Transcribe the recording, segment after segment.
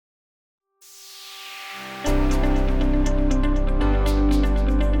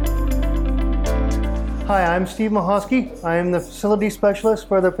Hi, I'm Steve Mahosky. I am the facility specialist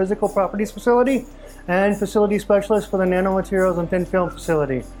for the physical properties facility and facility specialist for the nanomaterials and thin film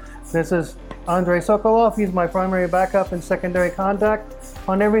facility. This is Andrei Sokolov. He's my primary backup and secondary contact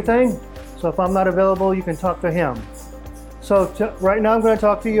on everything. So if I'm not available, you can talk to him. So right now I'm going to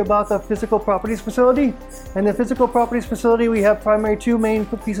talk to you about the physical properties facility. In the physical properties facility, we have primarily two main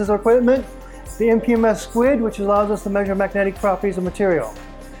pieces of equipment. The MPMS squid, which allows us to measure magnetic properties of material.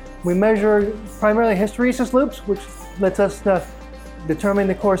 We measure primarily hysteresis loops, which lets us determine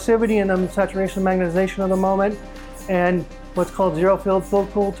the coercivity and the saturation magnetization of the moment, and what's called zero field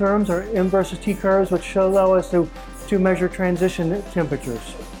cool terms, or M versus T curves, which allow us to measure transition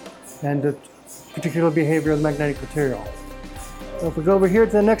temperatures and the particular behavior of the magnetic material. So if we go over here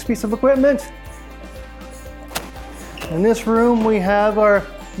to the next piece of equipment, in this room we have our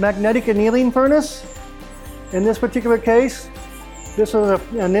magnetic annealing furnace. In this particular case, this is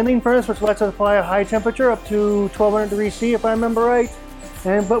an annealing furnace which lets us apply a high temperature up to 1200 degrees C, if I remember right.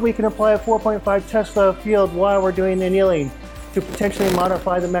 But we can apply a 4.5 Tesla field while we're doing the annealing to potentially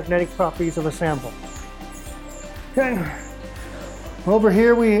modify the magnetic properties of a sample. Okay. Over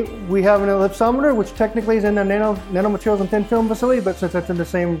here we have an ellipsometer, which technically is in the nanomaterials and thin film facility, but since it's in the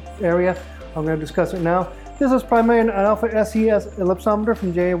same area, I'm going to discuss it now. This is primarily an alpha SES ellipsometer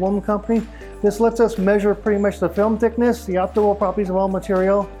from J.A. Woolman Company. This lets us measure pretty much the film thickness, the optical properties of all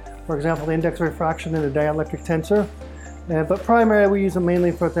material, for example, the index of refraction and the dielectric tensor. But primarily we use it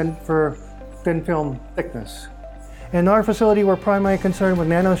mainly for thin film thickness. In our facility, we're primarily concerned with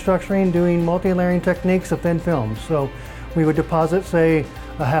nanostructuring, doing multi-layering techniques of thin films. So we would deposit, say,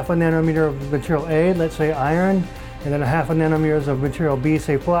 a half a nanometer of material A, let's say iron, and then a half a nanometers of material B,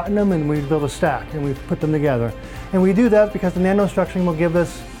 say platinum, and we build a stack and we put them together. And we do that because the nanostructuring will give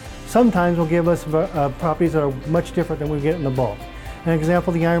us, sometimes will give us properties that are much different than we get in the bulk. An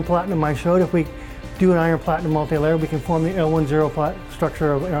example, the iron platinum I showed, if we do an iron platinum multi-layer, we can form the L10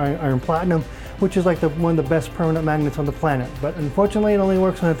 structure of iron platinum, which is like one of the best permanent magnets on the planet. But unfortunately, it only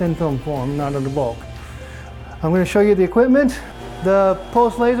works in a thin film form, not in the bulk. I'm going to show you the equipment. The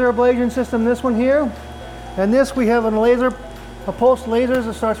pulse laser ablation system, this one here. And this, we have a pulse laser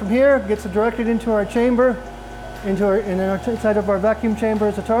that starts from here, gets directed into our chamber, inside of our vacuum chamber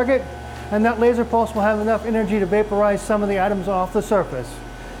as a target. And that laser pulse will have enough energy to vaporize some of the items off the surface.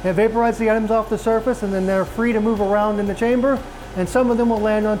 It vaporizes the items off the surface, and then they're free to move around in the chamber, and some of them will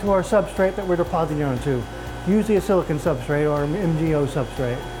land onto our substrate that we're depositing onto, usually a silicon substrate or an MgO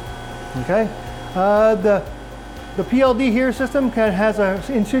substrate. Okay? The PLD here system has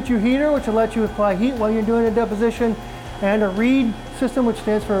an in situ heater, which will let you apply heat while you're doing a deposition, and a REED system, which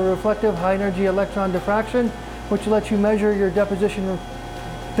stands for reflective high energy electron diffraction, which lets you measure your deposition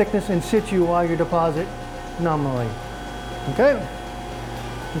thickness in situ while you deposit nominally. Okay?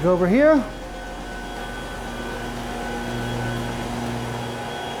 We go over here.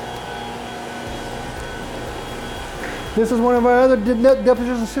 This is one of our other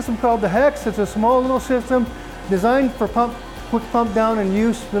deposition systems called the HEX. It's a small little system designed for quick pump down and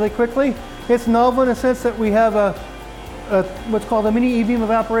use really quickly. It's novel in the sense that we have what's called a mini e-beam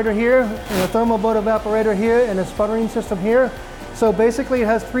evaporator here, and a thermal boat evaporator here, and a sputtering system here. So basically it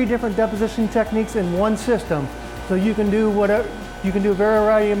has 3 different deposition techniques in one system. So you can do whatever, you can do a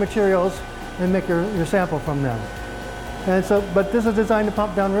variety of materials and make your sample from them. And so, but this is designed to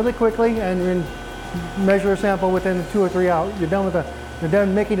pump down really quickly and measure a sample within 2 or 3 hours. You're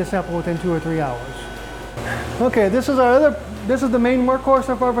done making a sample within 2 or 3 hours. Okay, this is the main workhorse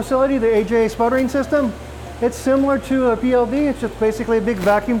of our facility, the AJA sputtering system. It's similar to a PLD. It's just basically a big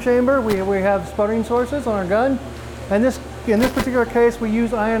vacuum chamber. We have sputtering sources on our gun, and in this particular case, we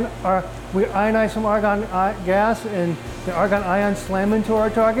use we ionize some argon gas, and the argon ions slam into our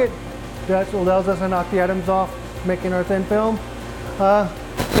target. That allows us to knock the atoms off, making our thin film.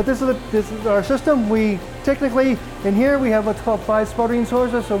 But this is our system. We technically, in here, we have what's called 5 sputtering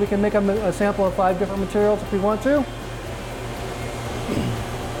sources, so we can make a sample of 5 different materials if we want to.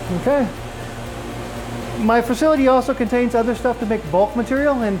 Okay. My facility also contains other stuff to make bulk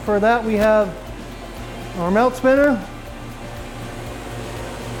material, and for that we have our melt spinner.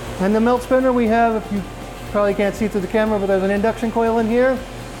 And the melt spinner we have, if you probably can't see through the camera, but there's an induction coil in here.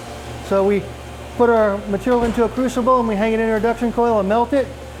 So we put our material into a crucible and we hang it in our induction coil and melt it,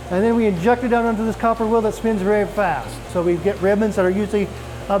 and then we inject it out onto this copper wheel that spins very fast. So we get ribbons that are usually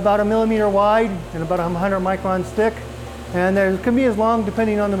about 1 millimeter wide and about 100 microns thick, and they can be as long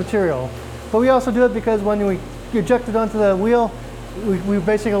depending on the material. But we also do it because when we inject it onto the wheel, we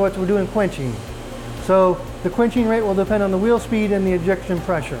basically what we're doing quenching. So the quenching rate will depend on the wheel speed and the ejection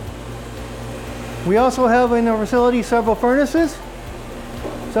pressure. We also have in our facility several furnaces.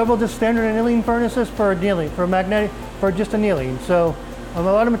 several just standard annealing furnaces for annealing, for just annealing. So a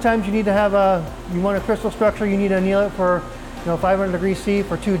lot of the times you need to have you want a crystal structure, you need to anneal it for 500 degrees C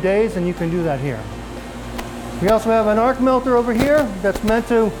for 2 days, and you can do that here. We also have an arc melter over here that's meant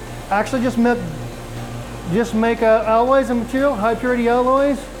to actually just make alloys and material, high purity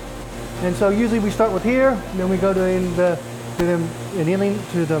alloys. And so usually we start with here, then we go to the annealing,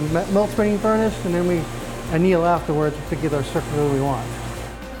 to the melt spinning furnace, and then we anneal afterwards to get our structure we want.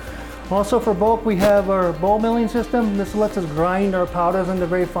 Also for bulk, we have our ball milling system. This lets us grind our powders into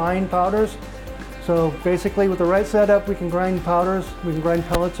very fine powders. So basically with the right setup, we can grind powders, we can grind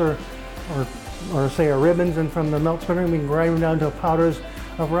pellets or say our ribbons, and from the melt spinner we can grind them down to powders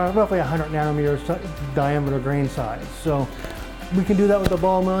of around roughly 100 nanometers diameter grain size. So we can do that with the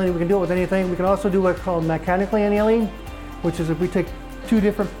ball milling, we can do it with anything. We can also do what's called mechanically annealing, which is if we take two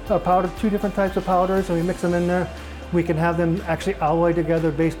different types of powders and we mix them in there, we can have them actually alloy together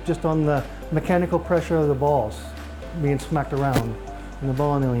based just on the mechanical pressure of the balls being smacked around in the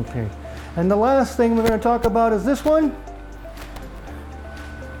ball annealing thing. And the last thing we're going to talk about is this one.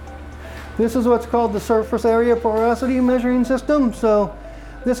 This is what's called the surface area porosity measuring system. So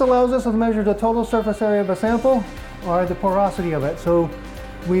this allows us to measure the total surface area of a sample or the porosity of it. So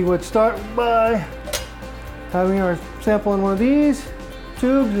we would start by having our sample in one of these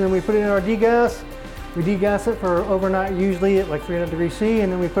tubes, and then we put it in our degas. We degas it for overnight, usually at like 300 degrees C,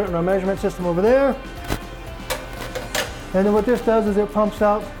 and then we put it in our measurement system over there. And then what this does is it pumps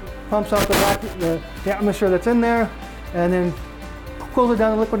out the atmosphere that's in there, and then cools it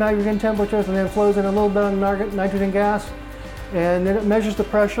down to liquid nitrogen temperatures, and then flows in a little bit of nitrogen gas, and then it measures the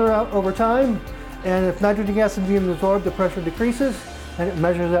pressure out over time. And if nitrogen gas is being absorbed, the pressure decreases, and it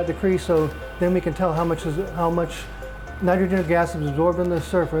measures that decrease. So then we can tell how much nitrogen gas is absorbed on the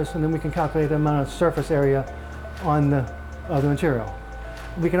surface, and then we can calculate the amount of surface area on the material.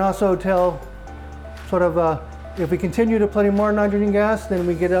 We can also tell sort of if we continue to put in more nitrogen gas, then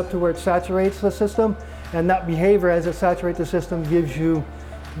we get up to where it saturates the system, and that behavior as it saturates the system gives you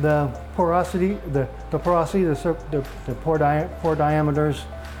the porosity, the pore diameters,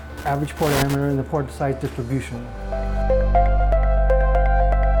 average pore diameter, and the pore size distribution.